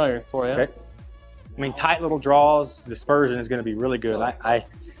one other iron for you. Okay. I mean, tight little draws. Dispersion is going to be really good. I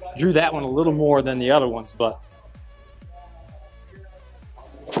drew that one a little more than the other ones, but.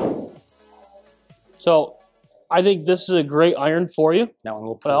 So I think this is a great iron for you. That one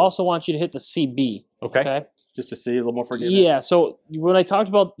will but I also want you to hit the CB. Okay. Just to see a little more forgiveness. Yeah. So when I talked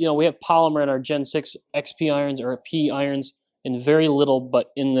about, we have polymer in our Gen 6 XP irons or P irons in very little,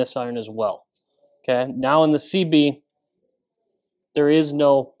 but in this iron as well. Okay. Now in the CB, there is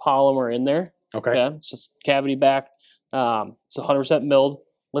no polymer in there. Okay. It's just cavity back. It's 100% milled.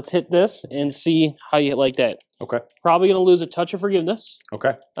 Let's hit this and see how you like that. Okay. Probably going to lose a touch of forgiveness.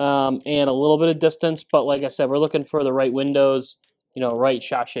 Okay. And a little bit of distance, but like I said, we're looking for the right windows, right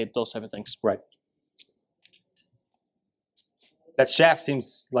shot shape, those type of things. Right. That shaft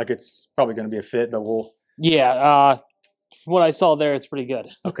seems like it's probably going to be a fit, but we'll. Yeah. From what I saw there, it's pretty good.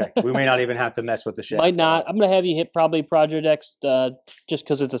 Okay. We may not even have to mess with the shaft. Might not. I'm going to have you hit probably Project X just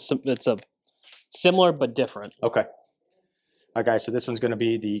because it's a similar but different. Okay. All right, guys, so this one's going to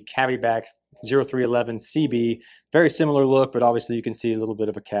be the cavity back 0311 CB. Very similar look, but obviously you can see a little bit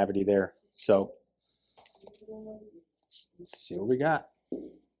of a cavity there. So let's see what we got.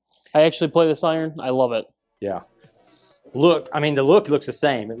 I actually play this iron. I love it. Yeah. Look, I mean, the look looks the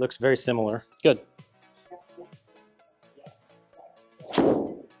same. It looks very similar. Good.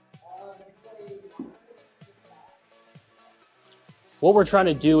 What we're trying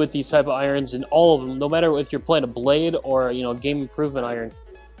to do with these type of irons and all of them, no matter if you're playing a blade or a game improvement iron,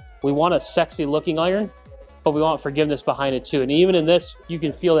 we want a sexy looking iron, but we want forgiveness behind it too. And even in this, you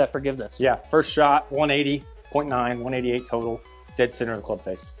can feel that forgiveness. Yeah, first shot, 180.9, 188 total, dead center of the club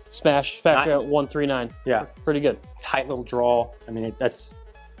face. Smash factor at 139. Yeah. Pretty good. Tight little draw. I mean, that's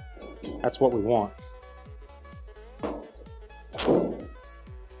what we want.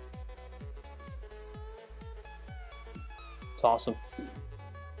 It's awesome.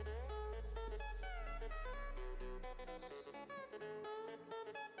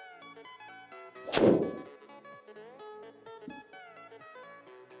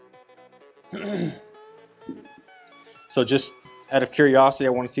 So just out of curiosity, I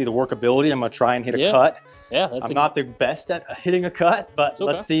want to see the workability. I'm going to try and hit a cut. Yeah, I'm not the best at hitting a cut, but okay.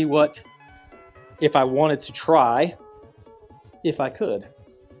 Let's see what, if I wanted to try, if I could.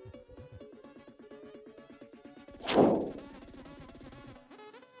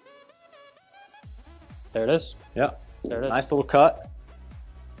 There it is. Yeah. There it is. Nice little cut.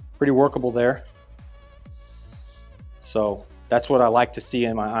 Pretty workable there. So that's what I like to see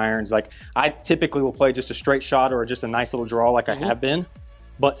in my irons. Like, I typically will play just a straight shot or just a nice little draw like I have been.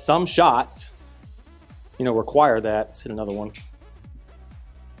 But some shots, require that. Let's hit another one.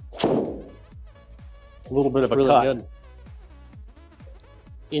 A little bit of a really cut. Good.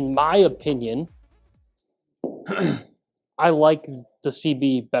 In my opinion, I like the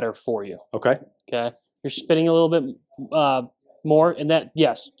CB better for you. Okay. Okay. You're spinning a little bit more, and that,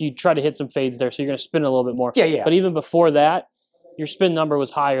 yes, you try to hit some fades there, so you're going to spin a little bit more. Yeah, yeah. But even before that, your spin number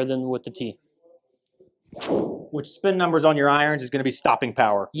was higher than with the T. Which spin numbers on your irons is going to be stopping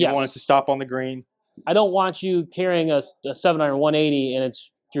power. Yes. You want it to stop on the green. I don't want you carrying a 7-iron 180 and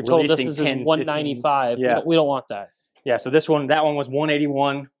you're told Releasing this is 10, 195. 15. Yeah. We don't want that. Yeah, so that one was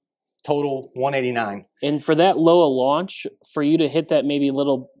 181 total 189. And for that low a launch, for you to hit that maybe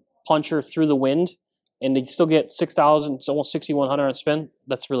little puncher through the wind and to still get 6,000, it's almost 6,100 on spin,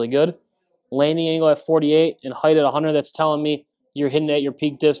 that's really good. Landing angle at 48 and height at 100, that's telling me you're hitting at your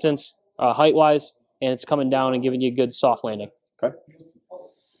peak distance height-wise, and it's coming down and giving you a good soft landing. Okay.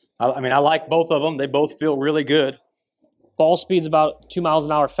 I mean, I like both of them. They both feel really good. Ball speed's about 2 miles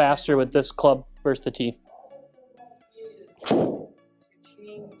an hour faster with this club versus the tee. A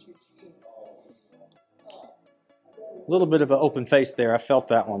little bit of an open face there. I felt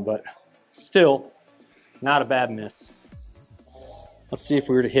that one, but still not a bad miss. Let's see if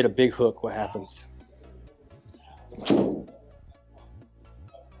we were to hit a big hook, what happens.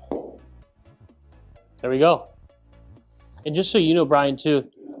 There we go. And just so you know, Brian, too,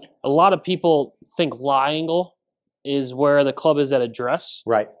 a lot of people think lie angle is where the club is at address.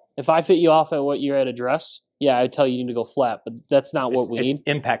 Right. If I fit you off at what you're at address, yeah, I'd tell you you need to go flat, but that's not what we need. It's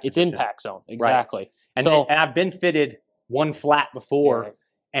impact. It's position. impact zone, exactly. Right. And, so, and I've been fitted one flat before, right.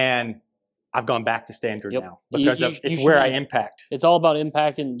 And I've gone back to standard Yep. now because it's where I impact. It's all about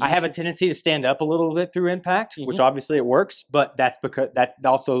impact, and I have a tendency to stand up a little bit through impact, which obviously it works, but that's because that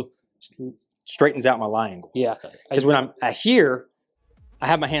also straightens out my lie angle. Yeah. Because when I'm here, I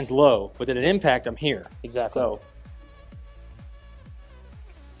have my hands low, but at an impact, I'm here. Exactly. So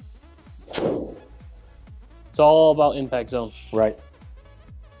it's all about impact zone. right.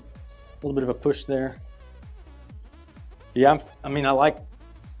 A little bit of a push there. Yeah, I mean, I like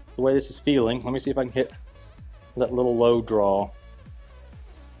the way this is feeling. Let me see if I can hit that little low draw.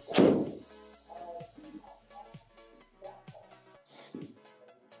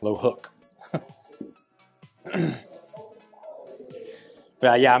 Low hook.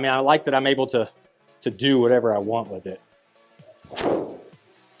 But yeah, I mean, I like that I'm able to do whatever I want with it.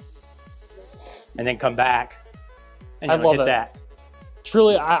 And then come back and I love hit it. that.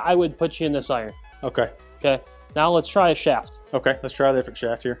 Truly, I would put you in this iron. Okay. Okay. Now let's try a shaft. Okay, let's try a different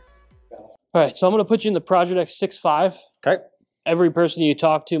shaft here. All right, so I'm going to put you in the Project X 6.5. Okay. Every person you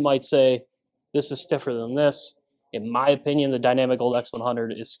talk to might say, this is stiffer than this. In my opinion, the Dynamic Gold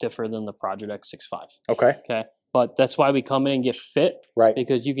X100 is stiffer than the Project X 6.5. Okay. Okay. But that's why we come in and get fit. Right.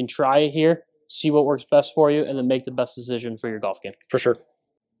 Because you can try it here, see what works best for you, and then make the best decision for your golf game. For sure.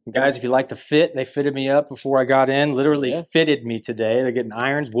 Guys, if you like the fit, they fitted me up before I got in. Literally fitted me today. They're getting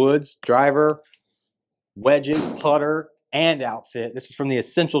irons, woods, driver, wedges, putter, and outfit. This is from the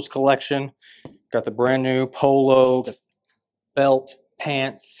Essentials collection. Got the brand new polo, belt,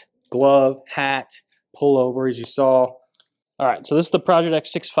 pants, glove, hat, pullover, as you saw. All right, so this is the Project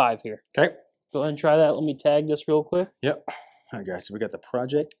X 6.5 here. Okay. Go ahead and try that. Let me tag this real quick. Yep. All right, guys, so we got the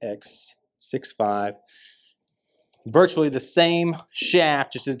Project X 6.5. Virtually the same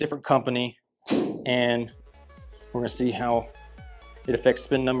shaft, just a different company. And we're going to see how it affects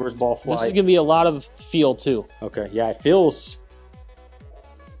spin numbers, ball flight. This is going to be a lot of feel, too. Okay, yeah, it feels,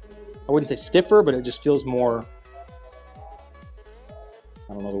 I wouldn't say stiffer, but it just feels more,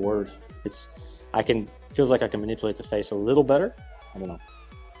 I don't know the word. Feels like I can manipulate the face a little better. I don't know.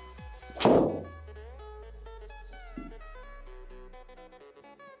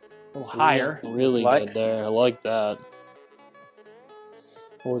 A little higher. Really good there. I like that.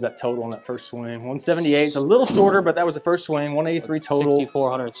 What was that total on that first swing? 178. It's a little shorter, but that was the first swing. 183 total.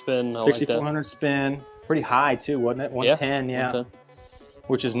 6,400 spin. 6,400 spin. Pretty high too, wasn't it? 110, yeah. 110.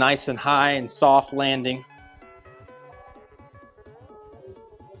 Which is nice and high and soft landing.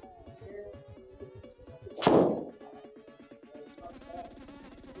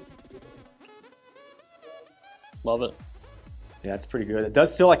 Love it. Yeah, it's pretty good. It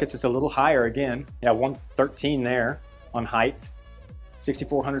does feel like it's just a little higher again. Yeah, 113 there on height.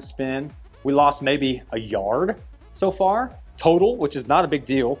 6,400 spin. We lost maybe a yard so far total, which is not a big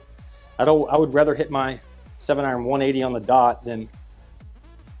deal. I would rather hit my 7-iron 180 on the dot than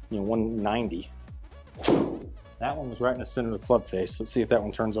 190. That one was right in the center of the club face. Let's see if that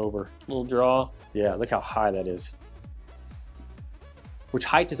one turns over. Little draw. Yeah, look how high that is. Which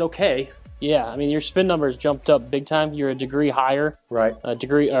height is okay. Yeah, I mean your spin numbers jumped up big time. You're a degree higher. Right.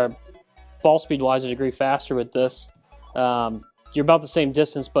 Ball speed wise, a degree faster with this. You're about the same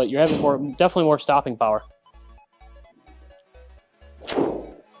distance, but you're having definitely more stopping power.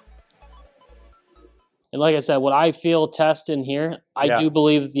 And like I said, what I feel test in here, I do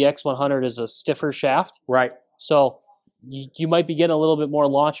believe the X100 is a stiffer shaft. Right. So you might be getting a little bit more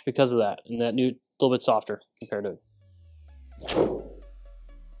launch because of that, and that new little bit softer compared to it.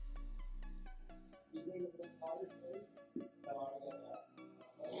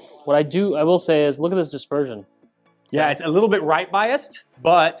 What I will say is look at this dispersion. Yeah, it's a little bit right biased,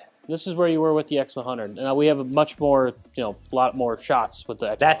 but This is where you were with the X100. Now we have a much more, a lot more shots with the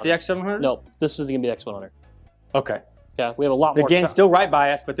X100. That's the X700? No, this is going to be the X100. Okay. Yeah, we have a lot more Again, shots. still right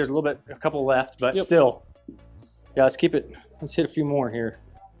by us, but there's a couple left, but still. Yeah, let's keep it. Let's hit a few more here.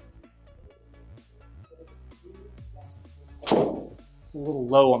 It's a little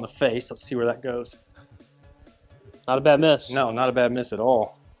low on the face. Let's see where that goes. Not a bad miss. No, not a bad miss at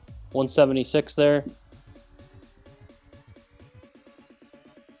all. 176 there.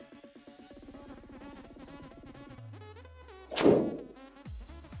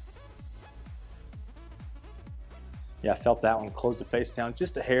 Yeah, I felt that one close the face down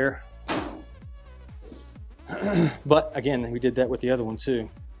just a hair. But again, we did that with the other one too.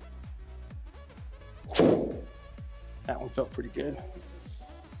 That one felt pretty good.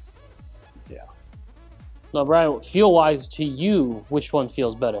 Yeah. Now, Brian, feel-wise to you, which one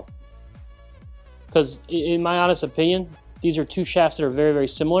feels better? Because in my honest opinion, these are two shafts that are very, very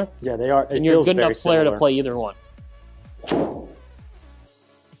similar. Yeah, they are. And you're a good enough player to play either one.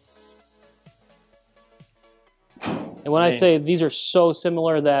 And when I say these are so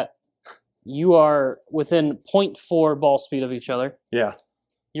similar that you are within 0.4 ball speed of each other. Yeah.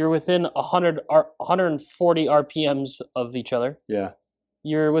 You're within 140 RPMs of each other. Yeah.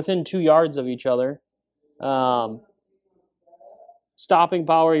 You're within 2 yards of each other. Stopping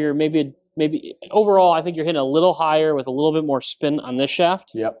power, you're maybe overall, I think you're hitting a little higher with a little bit more spin on this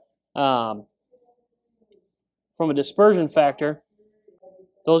shaft. Yep. From a dispersion factor,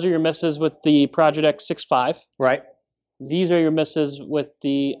 those are your misses with the Project X65. Right. These are your misses with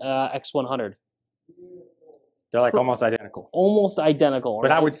the X100. They're like almost identical. Almost identical. But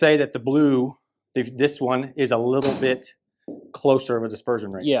right? I would say that the blue, this one is a little bit closer of a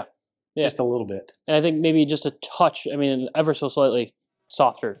dispersion rate. Yeah. Yeah. Just a little bit. And I think maybe just a touch, I mean, ever so slightly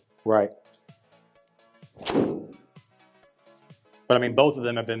softer. Right. But I mean, both of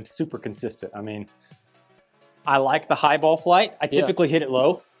them have been super consistent. I mean, I like the high ball flight. I typically hit it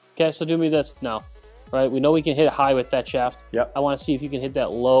low. Okay, so do me this now. Right, we know we can hit it high with that shaft. Yep. I want to see if you can hit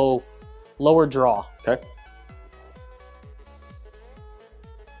that lower draw. Okay.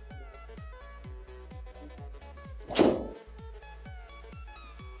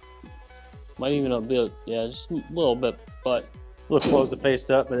 Might even be, just a little bit, but. A little close the face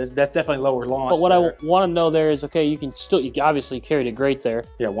up, but that's definitely lower launch. But what I want to know there is, okay, you obviously carried it great there.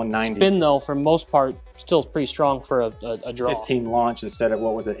 Yeah, 190. Spin though, for most part, still pretty strong for a draw. 15 launch instead of,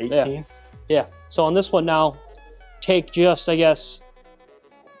 what was it, 18? Yeah. So on this one now, take just, I guess,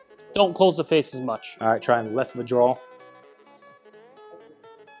 don't close the face as much. All right, trying less of a draw.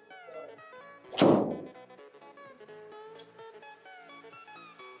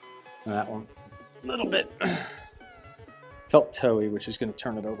 And that one, a little bit. Felt toey, which is going to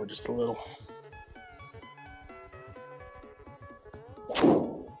turn it over just a little.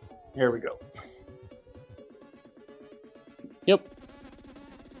 Here we go. Yep.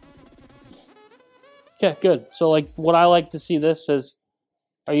 Okay, good. So like what I like to see this is,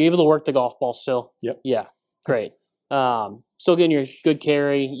 are you able to work the golf ball still? Yep. Yeah, great. Still getting your good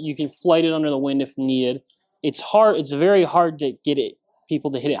carry. You can flight it under the wind if needed. It's hard. It's very hard to get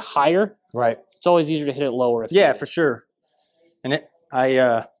people to hit it higher. Right. It's always easier to hit it lower. If yeah, for sure. And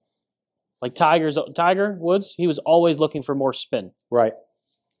like Tiger Woods, he was always looking for more spin. Right.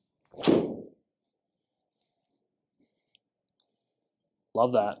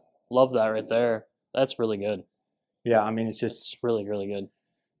 Love that. Love that right there. That's really good. Yeah, I mean, it's just really, really good.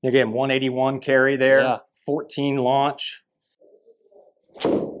 Again, 181 carry there, Yeah. 14 launch.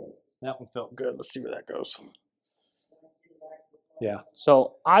 That one felt good. Let's see where that goes. Yeah.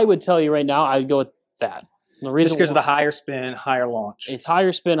 So I would tell you right now, I'd go with that. The reason Just because of the higher spin, higher launch. It's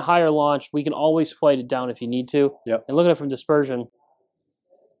higher spin, higher launch. We can always flight it down if you need to. Yep. And look at it from dispersion.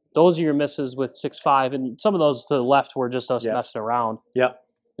 Those are your misses with 6.5, and some of those to the left were just us messing around. Yep.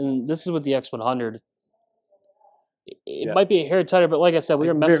 And this is with the X100. It might be a hair tighter, but like I said, we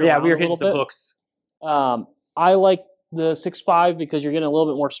were messing around. Yeah, we were a hitting little some bit. hooks. I like the 6.5 because you're getting a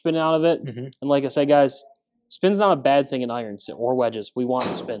little bit more spin out of it. Mm-hmm. And like I said, guys, spin's not a bad thing in irons or wedges. We want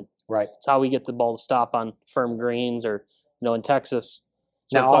spin. Right. It's how we get the ball to stop on firm greens or, in Texas.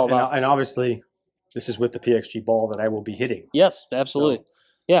 So Now, it's all about. and obviously, this is with the PXG ball that I will be hitting. Yes, absolutely. So,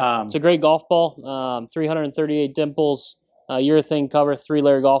 yeah, it's a great golf ball. 338 dimples, urethane cover,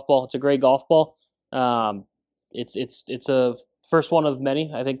 3-layer golf ball. It's a great golf ball. It's a first one of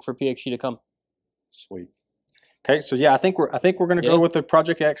many, I think, for PXG to come. Sweet. Okay, so yeah, I think we're going to go with the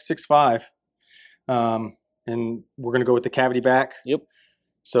Project X 6.5, and we're going to go with the cavity back. Yep.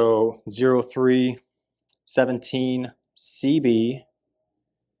 So 0317 CB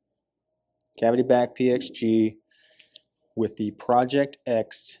cavity back PXG with the Project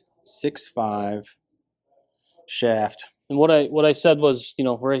X 6.5 shaft. And what I said was, you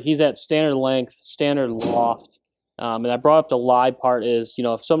know, where he's at standard length, standard loft, and I brought up the lie part is, you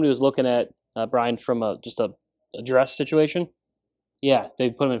know, if somebody was looking at Brian from just a dress situation, yeah, they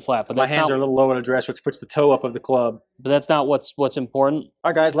put him in flat. But My hands are a little low in a dress, which puts the toe up of the club. But that's not what's important.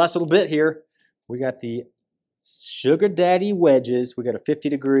 All right, guys, last little bit here. We got the Sugar Daddy wedges. We got a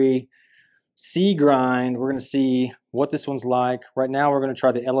 50-degree C grind. We're going to see what this one's like. Right now, we're going to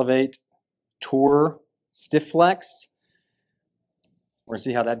try the Elevate Tour Stiff Flex. We're going to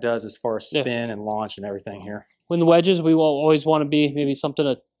see how that does as far as spin and launch and everything here. When the wedges, we will always want to be maybe something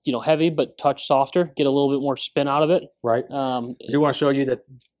to, you know, heavy but touch softer, get a little bit more spin out of it. Right. I do want to show you that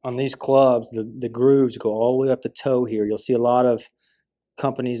on these clubs, the grooves go all the way up the toe here. You'll see a lot of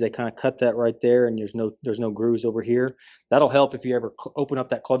companies, they kind of cut that right there, and there's no grooves over here. That'll help if you ever open up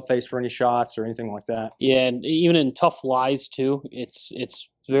that club face for any shots or anything like that. Yeah, and even in tough lies too, it's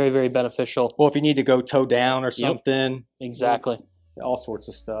very, very beneficial. Well, if you need to go toe down or something. Exactly. All sorts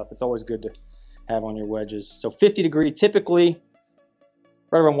of stuff. It's always good to have on your wedges. So 50-degree, typically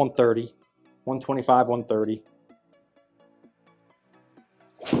right around 130, 125, 130.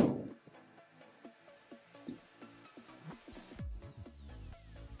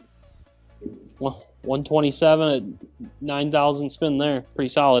 Well, 127 at 9,000 spin there. Pretty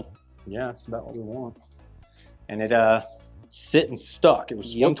solid. Yeah, that's about what we want. And it sit and stuck. It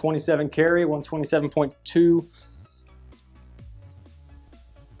was 127 carry, 127.2.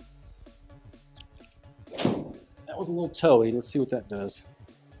 That was a little toey. Let's see what that does.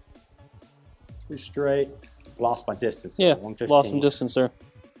 Pretty straight. Lost my distance. Yeah, 115. lost some distance there.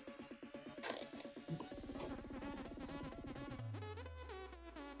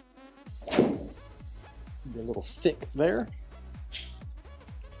 Be a little thick there.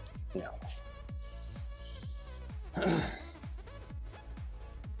 Yeah.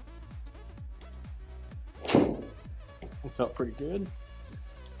 It felt pretty good.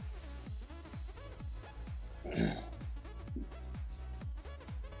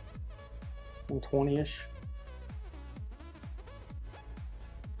 120-ish.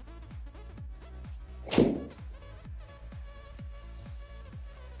 A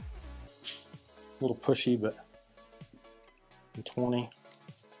little pushy, but 120.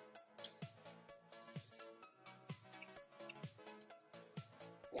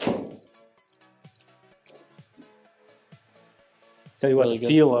 Tell you what, Really the good.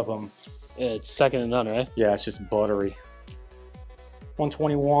 feel of them. It's second to none, right? Yeah, it's just buttery.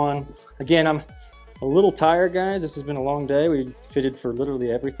 121. Again, I'm a little tired, guys. This has been a long day. We fitted for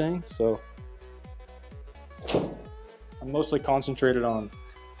literally everything, so I'm mostly concentrated on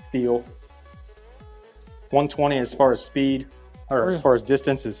feel. 120 as far as speed, or as far as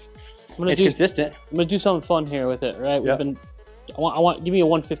distance is, it's consistent. I'm gonna do something fun here with it, right? Yep. I want give me a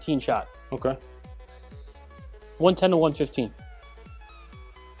 115 shot. Okay. 110 to 115.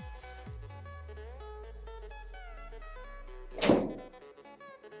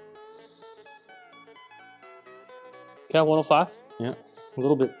 Okay, 105. Yeah, a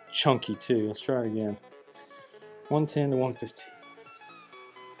little bit chunky too. Let's try it again. 110 to 115.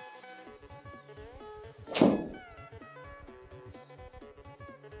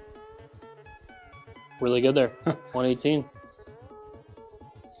 Really good there. 118.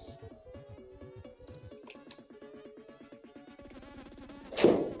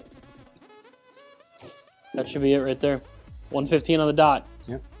 That should be it right there. 115 on the dot.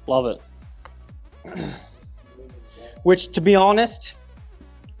 Yep. Love it. Which, to be honest,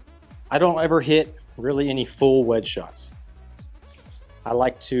 I don't ever hit really any full wedge shots. I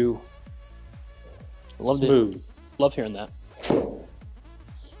like to smooth. Love hearing that.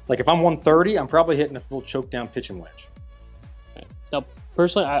 Like if I'm 130, I'm probably hitting a full choke down pitching wedge. Okay. Now,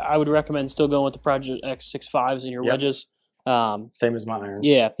 personally, I would recommend still going with the Project X 6.5s in your wedges. Same as my irons.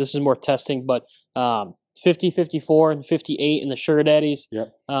 Yeah, this is more testing, but 50, 54, and 58 in the Sugar Daddies.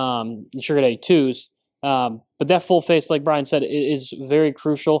 Yep. The Sugar Daddy 2s. But that full face, like Brian said, is very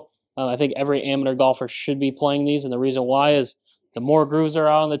crucial. I think every amateur golfer should be playing these, and the reason why is the more grooves are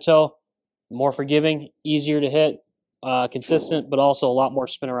out on the toe, more forgiving, easier to hit, consistent, but also a lot more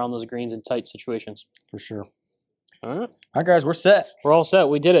spin around those greens in tight situations. For sure. All right. All right, guys, we're set. We're all set.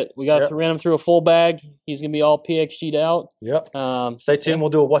 We did it. We ran him through a full bag. He's going to be all PXG'd out. Yep. Stay tuned. We'll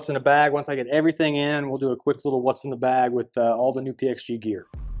do a what's in the bag. Once I get everything in, we'll do a quick little what's in the bag with all the new PXG gear.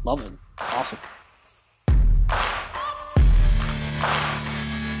 Love it. Awesome.